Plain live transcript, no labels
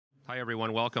Hi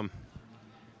everyone, welcome.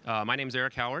 My name is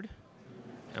Eric Howard.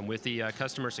 I'm with the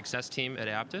customer success team at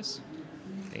Apttus,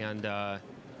 and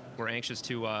we're anxious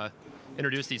to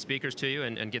introduce these speakers to you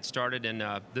and get started.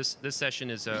 And this session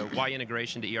is why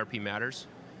integration to ERP matters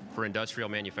for industrial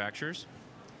manufacturers.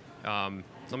 Let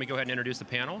me go ahead and introduce the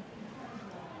panel.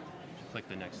 Click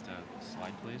the next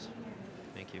slide, please.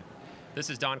 Thank you. This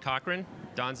is Don Cochran.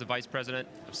 Don's the Vice President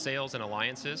of Sales and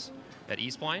Alliances at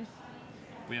Eastblind.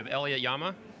 We have Elliot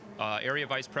Yama, Area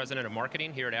Vice President of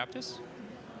Marketing here at Apttus.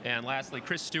 And lastly,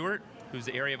 Chris Stewart, who's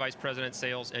the Area Vice President,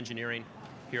 Sales Engineering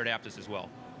here at Apttus as well.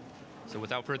 So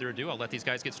without further ado, I'll let these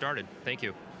guys get started. Thank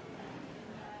you.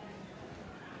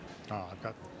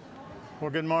 Well,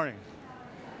 good morning.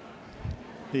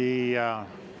 The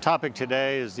topic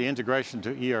today is the integration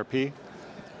to ERP,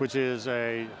 which is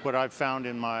what I've found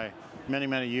in my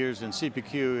many years in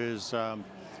CPQ is a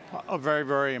very,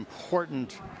 very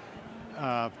important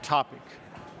topic.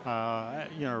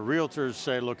 Realtors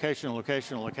say location,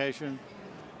 location, location.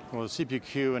 Well,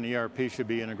 CPQ and ERP should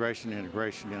be integration,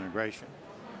 integration, integration.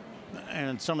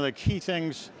 And some of the key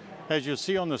things, as you'll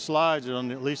see on the slides,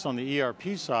 at least on the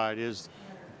ERP side, is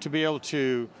to be able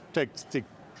to take the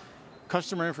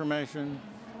customer information,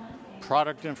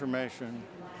 product information,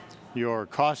 your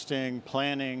costing,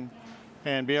 planning,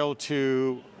 and be able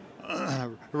to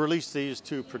release these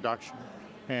to production.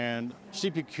 And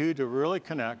CPQ to really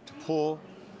connect, to pull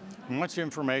much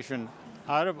information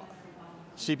out of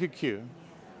CPQ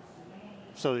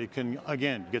so that you can,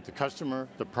 again, get the customer,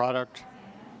 the product,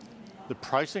 the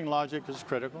pricing logic is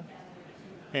critical,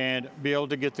 and be able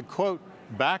to get the quote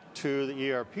back to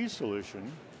the ERP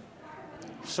solution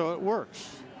so it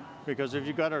works. Because if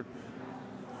you've got an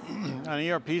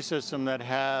ERP system that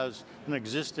has an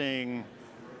existing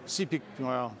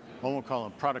I won't call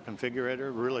them product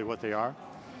configurator, really what they are,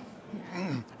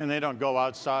 and they don't go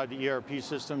outside the ERP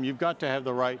system, you've got to have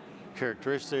the right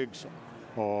characteristics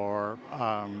or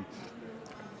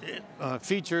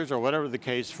features or whatever the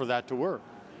case for that to work.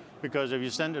 Because if you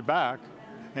send it back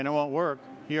and it won't work,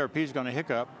 ERP is going to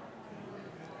hiccup,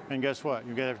 and guess what?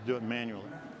 You're going to have to do it manually.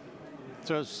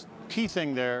 So the key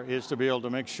thing there is to be able to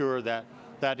make sure that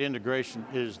that integration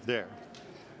is there.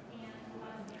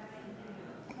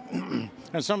 And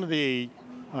some of the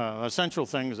essential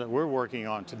things that we're working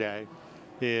on today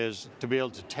is to be able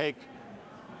to take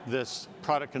this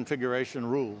product configuration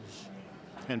rules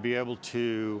and be able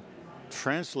to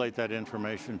translate that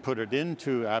information, put it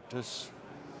into Apttus,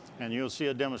 and you'll see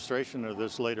a demonstration of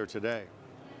this later today.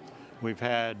 We've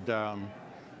had a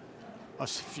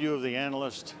few of the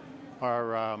analysts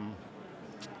are,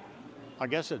 I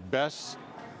guess at best,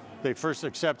 they first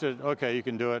accepted, okay, you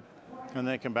can do it, and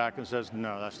they come back and says,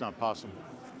 no, that's not possible.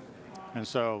 And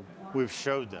so we've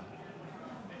showed them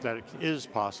that it is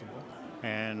possible,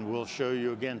 and we'll show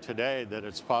you again today that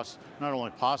it's not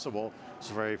only possible, it's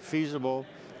very feasible.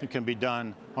 It can be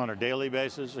done on a daily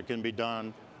basis. It can be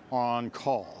done on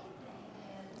call.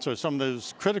 So some of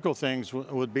those critical things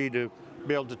would be to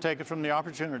be able to take it from the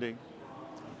opportunity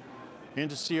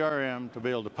into CRM, to be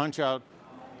able to punch out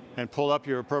and pull up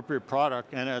your appropriate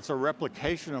product, and it's a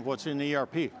replication of what's in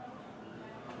ERP.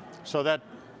 So that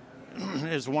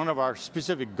is one of our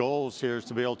specific goals here, is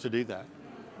to be able to do that.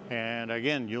 And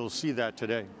again, you'll see that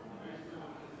today.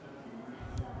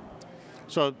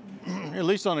 So at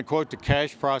least on a quote to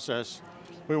cash process,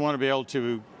 we want to be able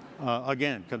to,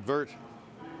 again, convert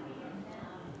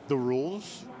the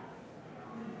rules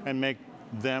and make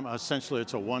them essentially,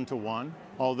 it's a one-to-one.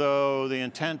 Although the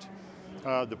intent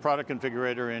of the product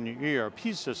configurator in your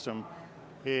ERP system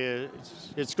is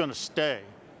it's going to stay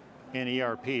in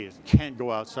ERP. It can't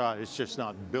go outside. It's just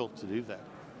not built to do that.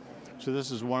 So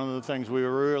this is one of the things we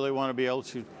really want to be able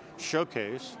to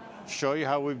showcase, show you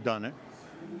how we've done it,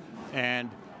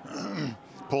 and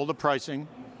pull the pricing,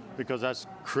 because that's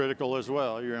critical as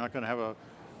well. You're not going to have a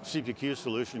CPQ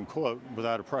solution quote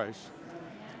without a price.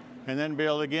 And then be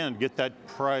able to, again, get that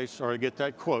price or get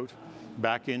that quote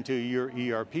back into your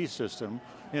ERP system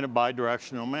in a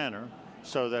bi-directional manner,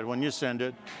 so that when you send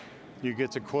it, you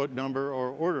get the quote number or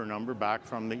order number back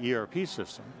from the ERP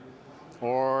system.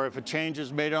 Or if a change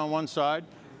is made on one side,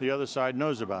 the other side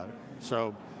knows about it.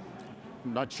 So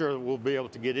I'm not sure that we'll be able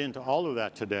to get into all of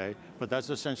that today, but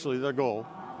that's essentially the goal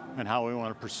and how we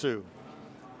want to pursue.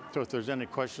 So if there's any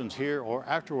questions here or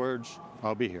afterwards,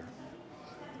 I'll be here.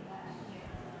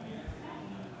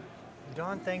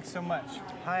 Don, thanks so much.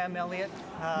 Hi, I'm Elliot.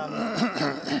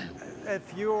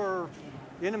 If you're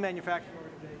in a manufacturing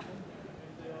organization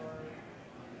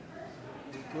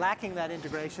and lacking that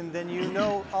integration, then you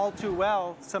know all too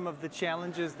well some of the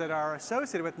challenges that are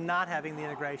associated with not having the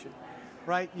integration,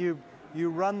 right? You you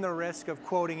run the risk of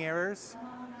quoting errors,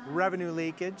 revenue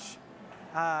leakage.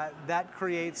 That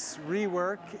creates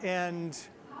rework and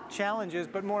challenges,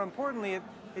 but more importantly,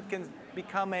 it can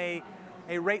become a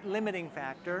rate limiting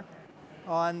factor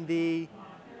on the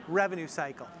revenue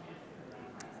cycle.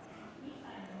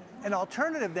 An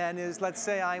alternative then is, let's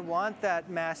say I want that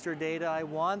master data, I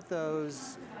want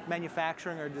those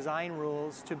manufacturing or design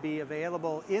rules to be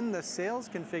available in the sales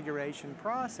configuration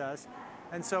process,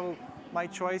 and so my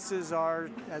choices are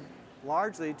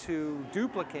largely to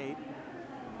duplicate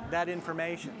that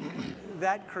information.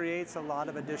 That creates a lot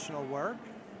of additional work.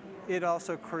 It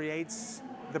also creates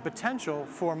the potential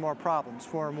for more problems,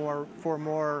 for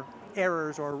more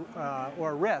errors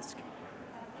or risk.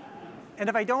 And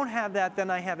if I don't have that,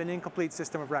 then I have an incomplete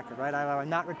system of record, right? I'm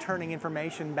not returning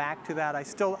information back to that.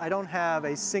 I don't have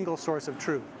a single source of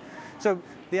truth. So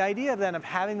the idea then of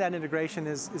having that integration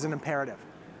is an imperative.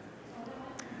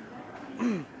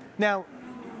 Now,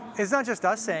 it's not just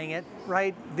us saying it,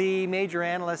 right? The major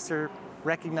analysts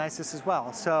recognize this as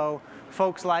well. So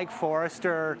folks like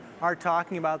Forrester are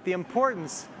talking about the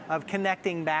importance of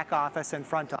connecting back office and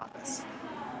front office.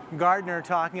 Gartner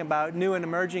talking about new and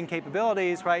emerging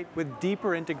capabilities, right, with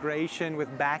deeper integration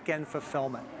with back-end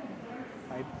fulfillment.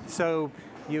 Right? So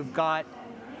you've got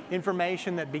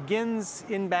information that begins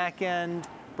in back-end,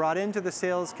 brought into the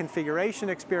sales configuration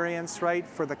experience, right,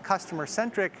 for the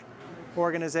customer-centric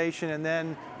organization, and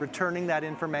then returning that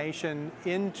information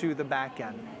into the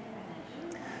back-end.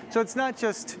 So it's not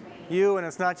just you and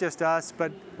it's not just us,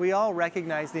 but we all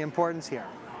recognize the importance here.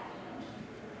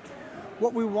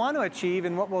 What we want to achieve,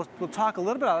 and what we'll talk a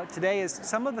little bit about today, is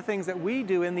some of the things that we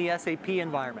do in the SAP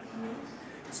environment.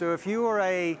 So if you are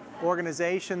an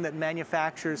organization that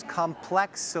manufactures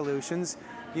complex solutions,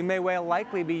 you may well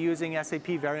likely be using SAP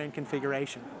Variant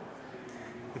Configuration.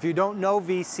 If you don't know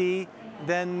VC,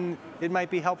 then it might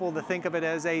be helpful to think of it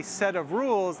as a set of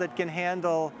rules that can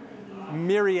handle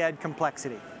myriad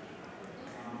complexity.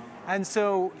 And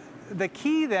so the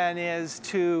key then is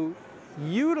to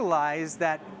utilize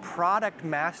that product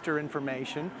master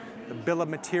information, the bill of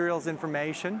materials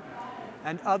information,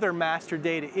 and other master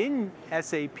data in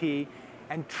SAP,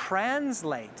 and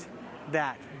translate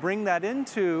that, bring that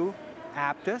into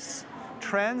Apttus,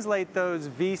 translate those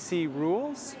VC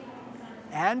rules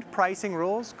and pricing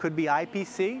rules, could be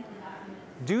IPC,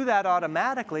 do that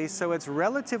automatically so it's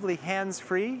relatively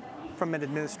hands-free from an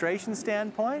administration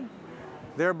standpoint,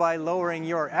 thereby lowering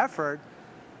your effort,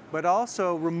 but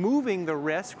also removing the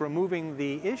risk, removing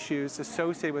the issues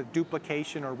associated with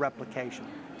duplication or replication.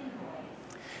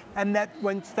 And that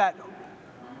once that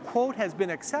quote has been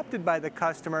accepted by the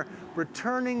customer,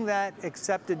 returning that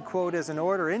accepted quote as an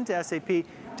order into SAP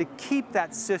to keep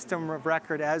that system of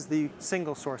record as the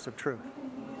single source of truth.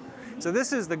 So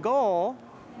this is the goal,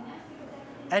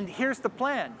 and here's the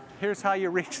plan. Here's how you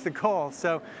reach the goal.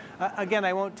 So again,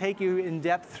 I won't take you in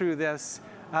depth through this.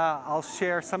 I'll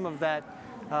share some of that,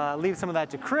 leave some of that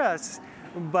to Chris,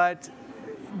 but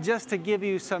just to give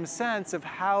you some sense of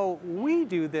how we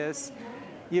do this,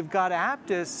 you've got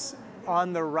Apttus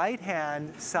on the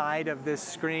right-hand side of this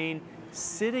screen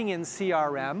sitting in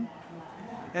CRM,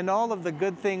 and all of the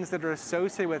good things that are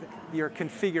associated with your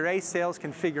sales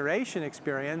configuration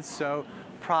experience, so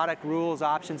product rules,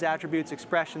 options, attributes,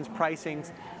 expressions, pricing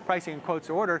and quotes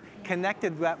order,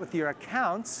 connected that with your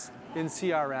accounts in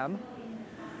CRM.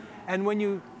 And when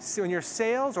your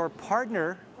sales or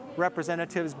partner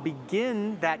representatives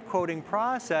begin that quoting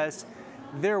process,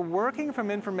 they're working from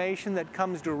information that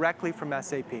comes directly from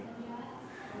SAP.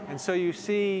 And so you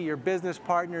see your business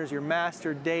partners, your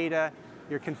master data,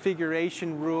 your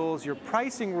configuration rules, your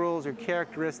pricing rules, your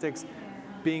characteristics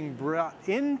being brought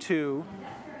into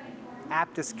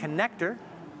Apttus Connector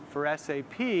for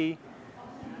SAP,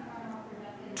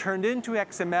 turned into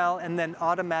XML, and then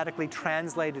automatically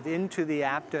translated into the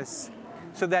Apttus,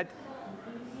 so that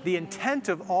the intent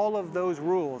of all of those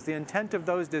rules, the intent of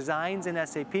those designs in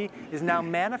SAP is now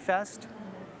manifest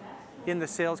in the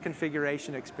sales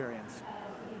configuration experience.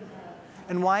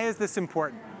 And why is this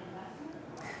important?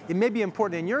 It may be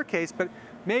important in your case, but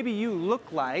maybe you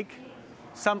look like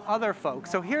some other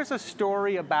folks. So here's a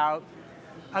story about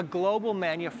a global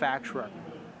manufacturer.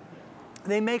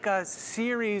 They make a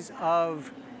series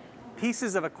of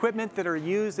pieces of equipment that are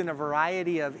used in a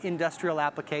variety of industrial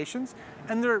applications,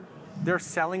 and they're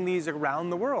selling these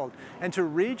around the world. And to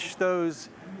reach those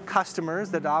customers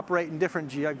that operate in different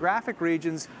geographic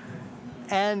regions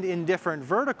and in different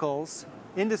verticals,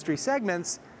 industry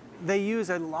segments, they use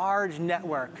a large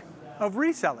network of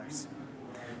resellers.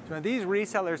 So these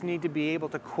resellers need to be able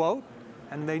to quote,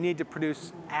 and they need to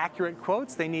produce accurate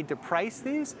quotes. They need to price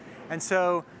these. And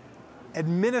so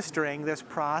administering this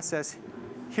process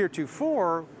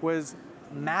heretofore was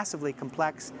massively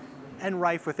complex and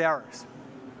rife with errors.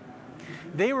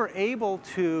 They were able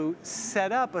to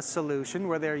set up a solution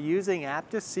where they're using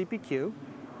Apttus CPQ.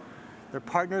 Their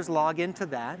partners log into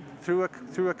that through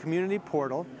a community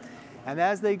portal, and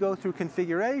as they go through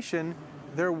configuration,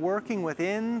 they're working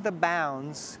within the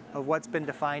bounds of what's been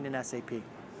defined in SAP.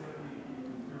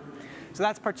 So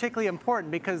that's particularly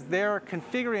important because they're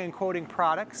configuring and quoting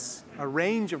products, a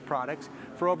range of products,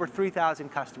 for over 3,000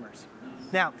 customers.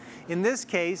 Now, in this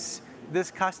case,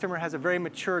 this customer has a very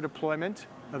mature deployment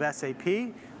of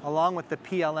SAP, along with the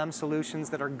PLM solutions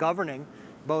that are governing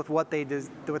both what they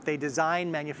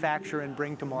design, manufacture, and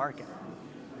bring to market.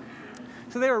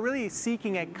 So they were really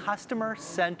seeking a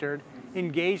customer-centered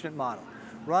engagement model.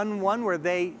 Run one where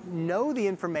they know the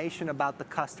information about the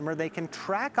customer, they can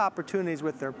track opportunities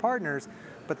with their partners,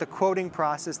 but the quoting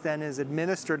process then is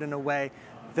administered in a way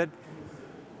that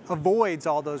avoids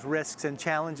all those risks and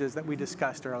challenges that we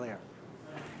discussed earlier.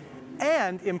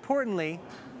 And importantly,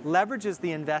 leverages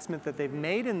the investment that they've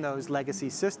made in those legacy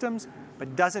systems,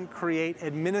 but doesn't create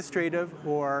administrative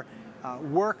or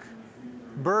work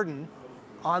burden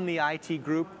on the IT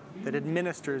group that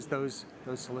administers those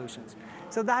solutions.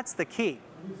 So that's the key.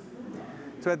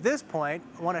 So at this point,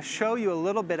 I want to show you a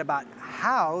little bit about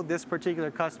how this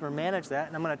particular customer managed that,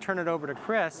 and I'm going to turn it over to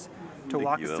Chris to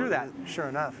walk us through that. Sure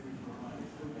enough.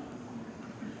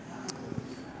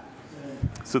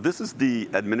 So this is the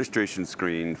administration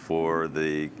screen for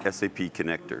the SAP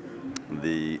connector.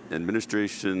 The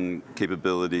administration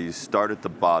capabilities start at the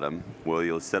bottom, where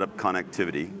you'll set up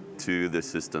connectivity to the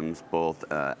systems, both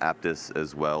Apttus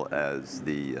as well as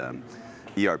the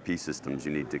ERP systems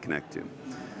you need to connect to.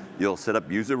 You'll set up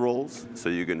user roles, so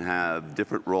you can have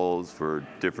different roles for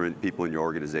different people in your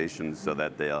organization so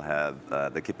that they'll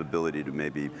have the capability to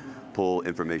maybe pull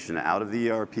information out of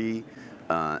the ERP,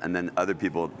 and then other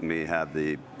people may have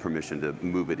the permission to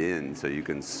move it in, so you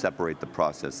can separate the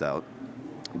process out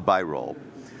by role.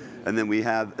 And then we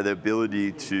have the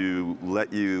ability to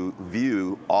let you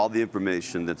view all the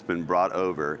information that's been brought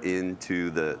over into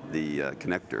the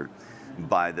connector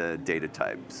by the data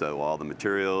type. So all the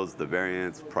materials, the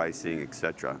variants, pricing,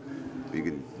 etc. You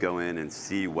can go in and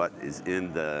see what is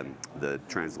in the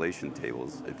translation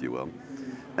tables, if you will.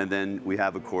 And then we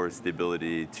have, of course, the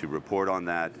ability to report on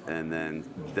that, and then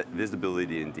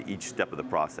visibility into each step of the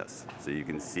process. So you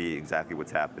can see exactly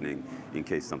what's happening in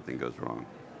case something goes wrong.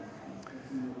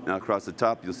 Now across the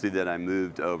top, you'll see that I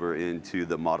moved over into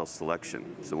the model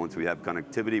selection. So once we have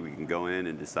connectivity, we can go in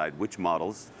and decide which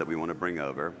models that we want to bring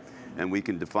over. And we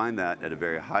can define that at a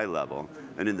very high level.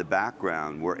 And in the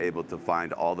background, we're able to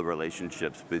find all the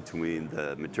relationships between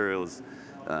the materials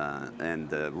and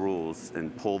the rules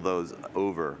and pull those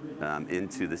over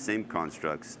into the same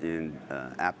constructs in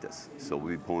Apttus. So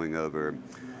we'll be pulling over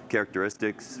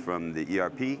characteristics from the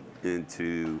ERP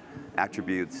into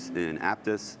attributes in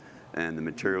Apttus, and the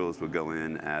materials will go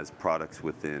in as products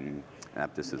within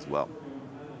Apttus as well.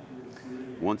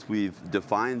 Once we've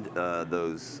defined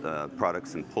those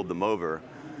products and pulled them over,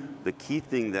 the key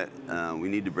thing that we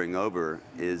need to bring over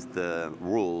is the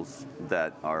rules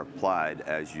that are applied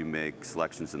as you make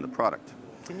selections in the product.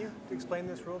 Can you explain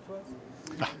this rule to us?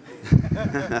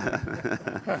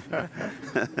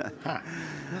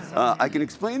 I can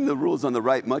explain the rules on the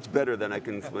right much better than I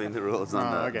can explain the rules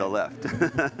on the left.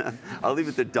 I'll leave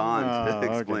it to Don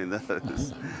to explain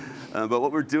those. But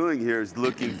what we're doing here is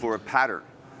looking for a pattern.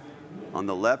 On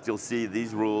the left, you'll see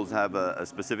these rules have a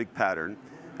specific pattern,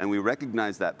 and we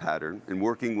recognize that pattern. And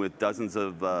working with dozens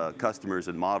of customers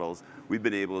and models, we've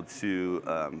been able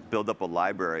to build up a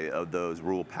library of those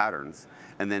rule patterns,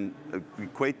 and then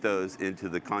equate those into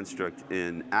the construct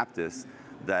in Apttus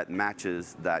that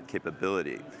matches that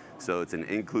capability. So it's an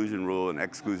inclusion rule, an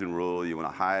exclusion rule. You want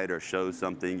to hide or show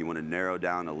something. You want to narrow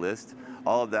down a list.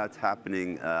 All of that's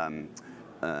happening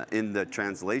in the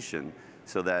translation,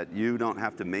 so that you don't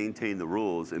have to maintain the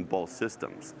rules in both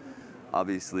systems.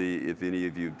 Obviously, if any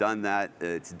of you have done that,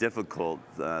 it's difficult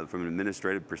from an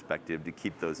administrative perspective to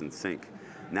keep those in sync.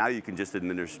 Now you can just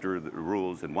administer the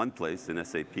rules in one place in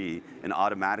SAP and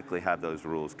automatically have those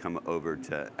rules come over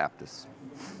to Apttus.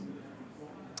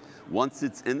 Once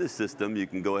it's in the system, you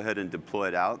can go ahead and deploy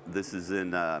it out. This is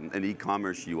in an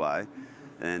e-commerce UI.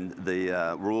 And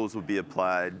the rules will be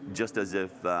applied just as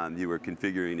if you were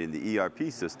configuring in the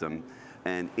ERP system.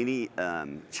 And any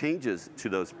changes to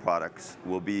those products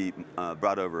will be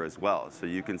brought over as well. So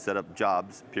you can set up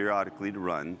jobs periodically to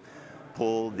run,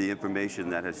 pull the information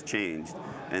that has changed,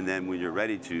 and then when you're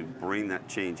ready to bring that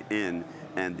change in,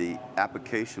 and the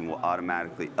application will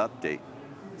automatically update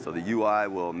So the UI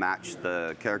will match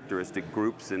the characteristic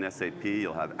groups in SAP.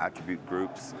 You'll have attribute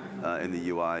groups in the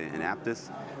UI in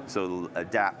Apttus. So it'll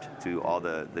adapt to all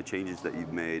the changes that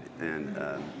you've made and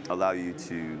allow you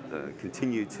to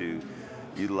continue to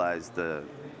utilize the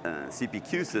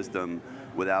CPQ system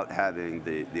without having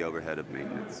the overhead of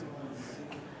maintenance.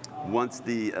 Once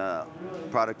the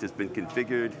product has been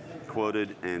configured,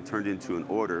 quoted, and turned into an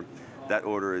order, that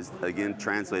order is again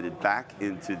translated back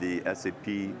into the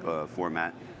SAP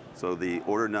format. So the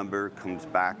order number comes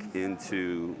back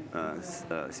into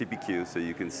CPQ, so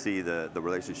you can see the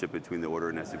relationship between the order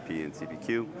in SAP and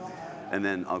CPQ. And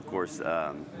then, of course,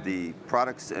 the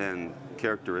products and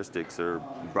characteristics are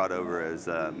brought over as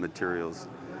materials.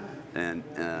 And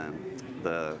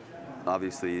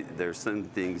obviously, there's some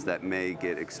things that may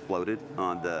get exploded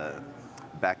on the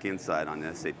back-end side, on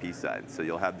the SAP side. So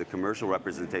you'll have the commercial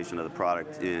representation of the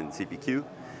product in CPQ,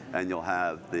 and you'll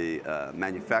have the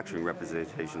manufacturing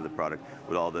representation of the product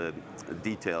with all the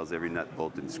details, every nut,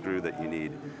 bolt, and screw that you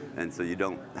need. And so you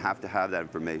don't have to have that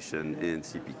information in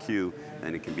CPQ,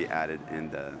 and it can be added in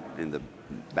the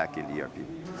back-end ERP.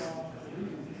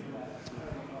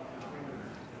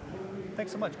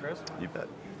 Thanks so much, Chris. You bet.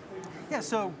 Yeah,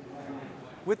 so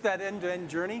with that end-to-end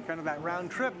journey, kind of that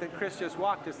round trip that Chris just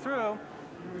walked us through,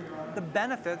 the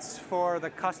benefits for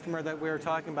the customer that we were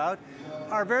talking about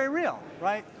are very real,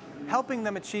 right? Helping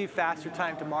them achieve faster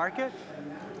time to market,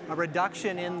 a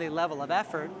reduction in the level of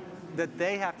effort that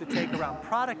they have to take around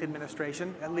product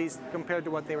administration, at least compared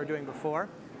to what they were doing before,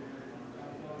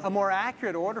 a more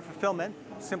accurate order fulfillment,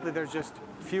 simply there's just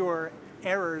fewer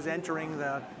errors entering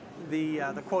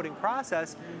the quoting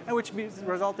process, and which means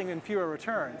resulting in fewer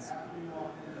returns.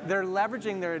 They're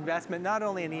leveraging their investment not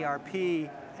only in ERP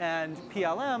and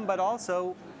PLM, but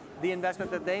also the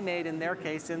investment that they made in their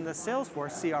case in the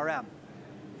Salesforce CRM.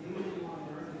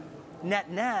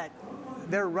 Net,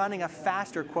 they're running a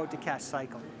faster quote-to-cash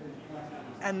cycle.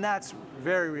 And that's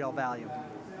very real value.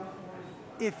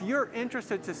 If you're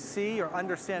interested to see or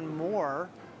understand more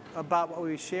about what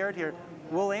we shared here,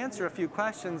 we'll answer a few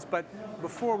questions, but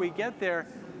before we get there,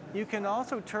 you can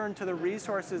also turn to the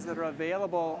resources that are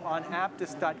available on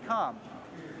apttus.com.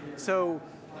 So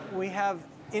we have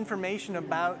information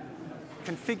about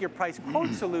configure price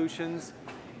quote solutions,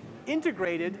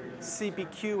 integrated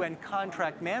CPQ and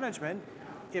contract management,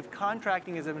 if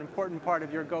contracting is an important part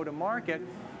of your go-to-market,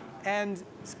 and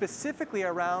specifically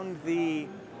around the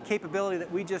capability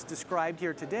that we just described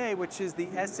here today, which is the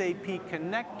SAP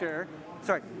connector,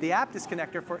 the Apttus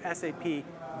connector for SAP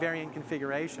Variant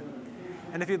Configuration.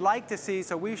 And if you'd like to see,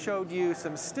 so we showed you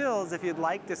some stills, if you'd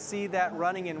like to see that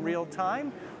running in real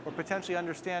time, or potentially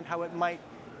understand how it might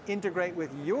integrate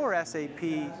with your SAP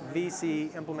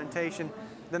VC implementation,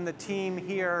 then the team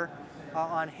here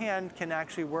on hand can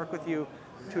actually work with you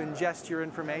to ingest your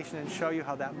information and show you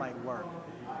how that might work.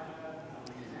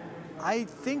 I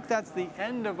think that's the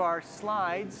end of our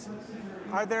slides.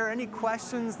 Are there any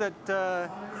questions that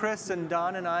Chris and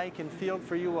Don and I can field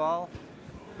for you all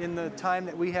in the time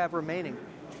that we have remaining?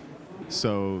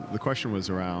 So the question was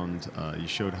around, you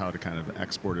showed how to kind of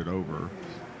export it over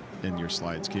in your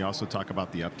slides. Can you also talk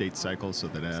about the update cycle, so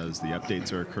that as the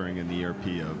updates are occurring in the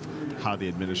ERP, of how the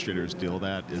administrators deal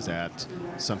that? Is that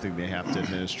something the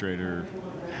administrator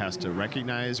has to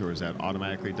recognize, or is that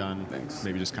automatically done? Thanks.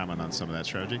 Maybe just comment on some of that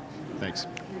strategy. Thanks.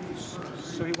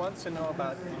 So he wants to know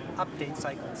about update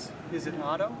cycles. Is it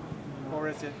auto, or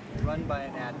is it run by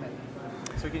an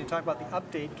admin? So can you talk about the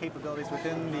update capabilities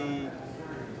within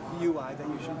the UI that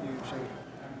you showed?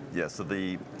 Yeah, so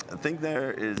the thing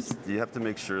there is you have to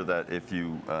make sure that if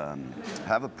you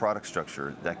have a product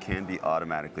structure that can be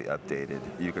automatically updated,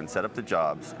 you can set up the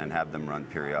jobs and have them run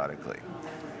periodically.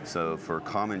 So for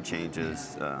common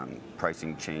changes,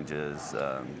 pricing changes,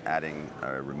 adding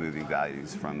or removing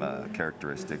values from a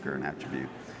characteristic or an attribute,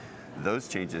 those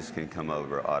changes can come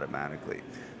over automatically.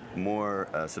 More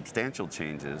substantial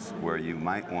changes where you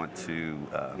might want to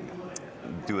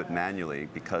do it manually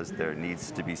because there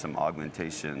needs to be some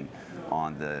augmentation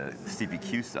on the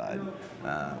CPQ side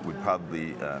would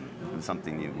probably be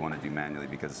something you'd want to do manually,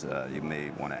 because you may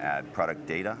want to add product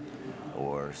data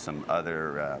or some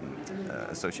other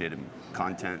associated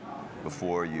content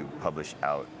before you publish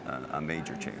out a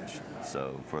major change.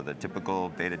 So for the typical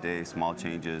day-to-day small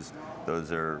changes,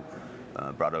 those are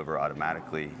brought over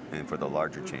automatically, and for the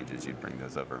larger changes, you'd bring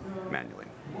those over manually.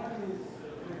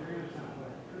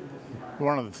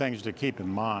 One of the things to keep in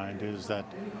mind is that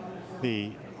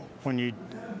when you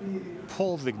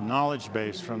pull the knowledge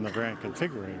base from the Variant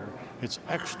Configurator, it's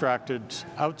extracted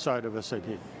outside of SAP.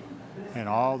 And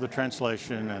all the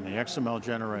translation and the XML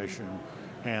generation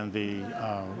and the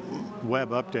web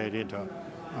update into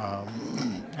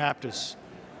Apttus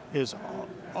is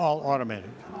all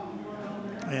automated.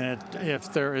 And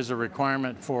if there is a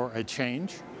requirement for a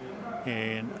change,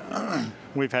 and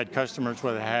we've had customers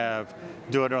where they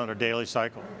do it on a daily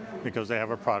cycle because they have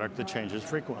a product that changes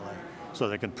frequently. So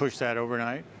they can push that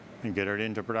overnight and get it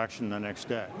into production the next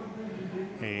day.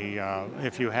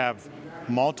 If you have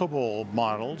multiple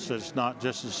models, it's not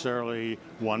just necessarily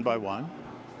one by one.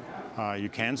 You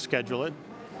can schedule it,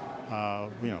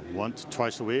 once,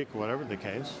 twice a week, whatever the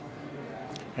case.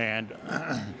 And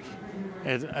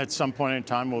at some point in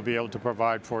time, we'll be able to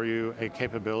provide for you a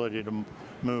capability to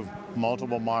move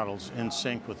multiple models in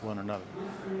sync with one another,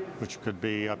 which could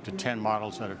be up to 10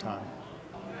 models at a time.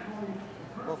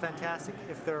 Well, fantastic.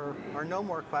 If there are no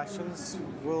more questions,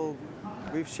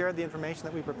 we've shared the information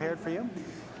that we prepared for you.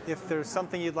 If there's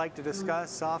something you'd like to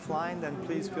discuss offline, then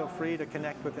please feel free to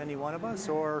connect with any one of us,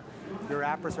 or your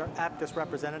Apttus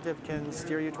representative can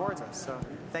steer you towards us. So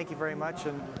thank you very much,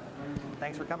 and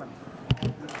thanks for coming.